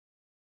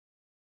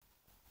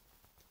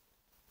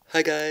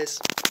Hi guys.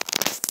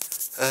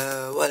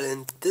 Well,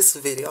 in this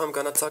video I'm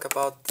gonna talk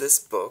about this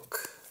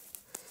book.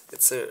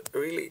 It's a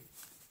really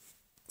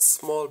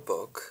small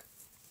book,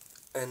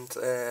 and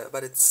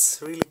but it's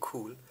really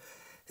cool.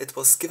 It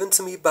was given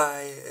to me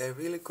by a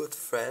really good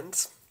friend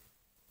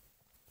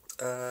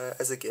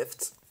as a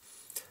gift,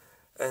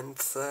 and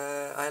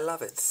I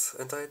love it.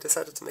 And I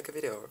decided to make a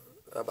video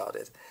about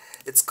it.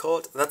 It's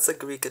called, that's a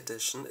Greek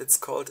edition. It's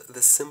called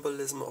The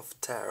Symbolism of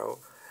Tarot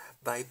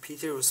by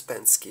Peter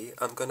Ouspenski.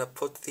 I'm gonna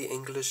put the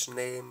English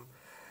name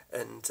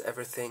and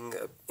everything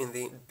in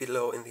the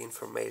below in the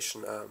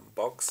information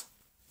box.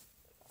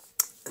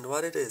 And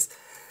what it is,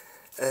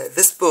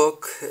 this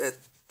book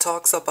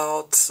talks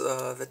about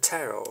the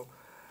tarot,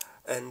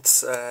 and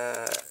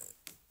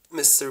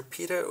Mr.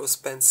 Peter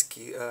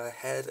Ouspenski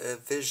had a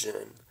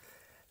vision,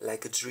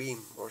 like a dream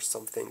or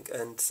something,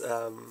 and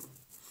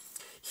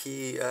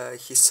he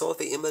saw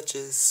the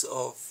images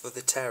of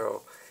the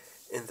tarot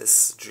in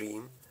this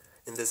dream,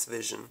 in this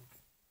vision,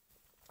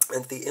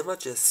 and the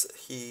images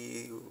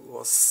he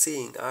was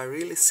seeing are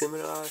really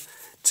similar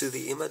to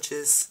the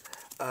images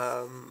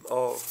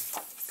of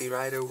the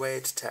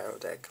Rider-Waite tarot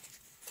deck.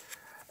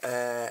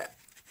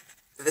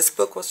 This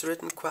book was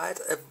written quite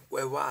a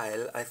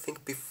while, I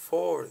think,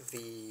 before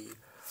the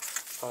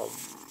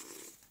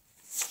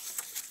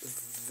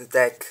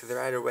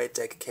Rider-Waite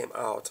deck came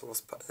out,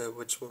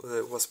 which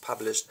was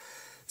published.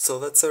 So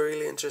that's a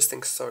really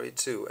interesting story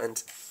too,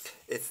 and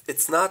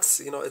it's not,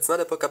 it's not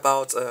a book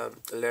about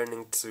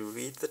learning to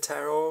read the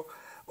tarot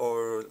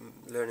or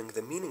learning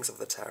the meanings of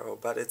the tarot,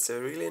 but it's a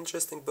really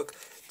interesting book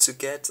to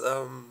get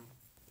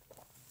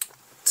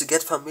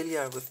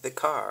familiar with the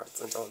cards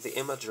and all the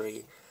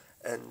imagery,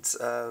 and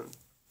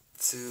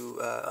to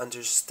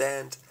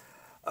understand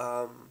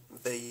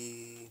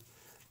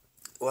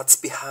what's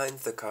behind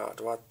the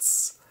card,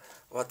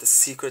 what the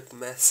secret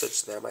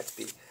message there might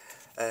be.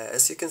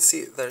 As you can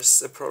see,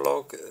 there's a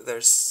prologue,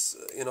 there's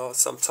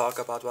some talk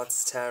about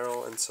what's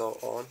tarot and so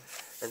on,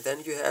 and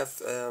then you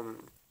have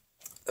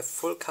a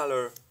full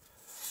color,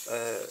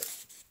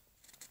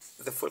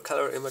 the full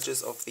color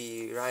images of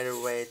the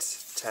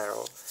Rider-Waite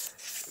tarot,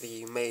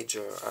 the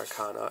major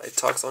arcana. It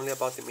talks only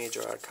about the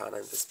major arcana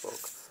in this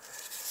book,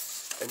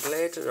 and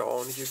later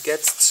on you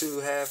get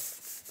to have,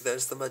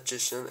 there's the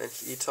magician, and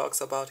he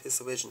talks about his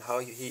vision, how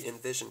he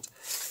envisioned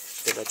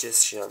the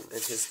magician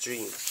in his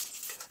dream.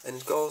 And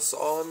it goes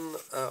on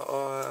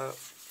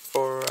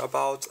for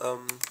about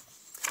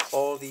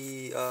all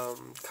the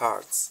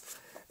cards.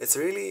 It's a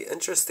really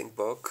interesting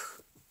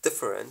book,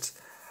 different,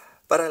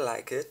 but I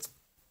like it,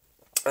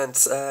 and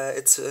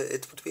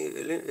it would be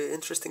really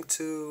interesting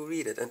to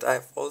read it. And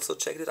I've also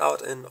checked it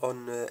out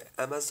on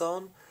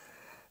Amazon,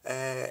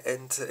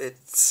 and it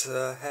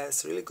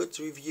has really good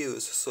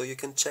reviews, so you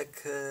can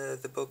check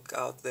the book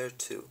out there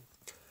too.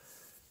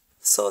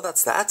 So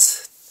that's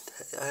that.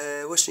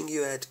 Wishing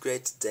you a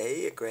great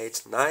day, a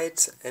great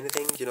night,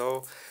 anything,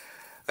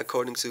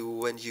 according to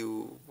when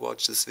you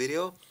watch this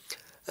video,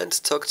 and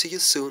talk to you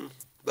soon.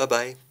 Bye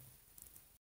bye.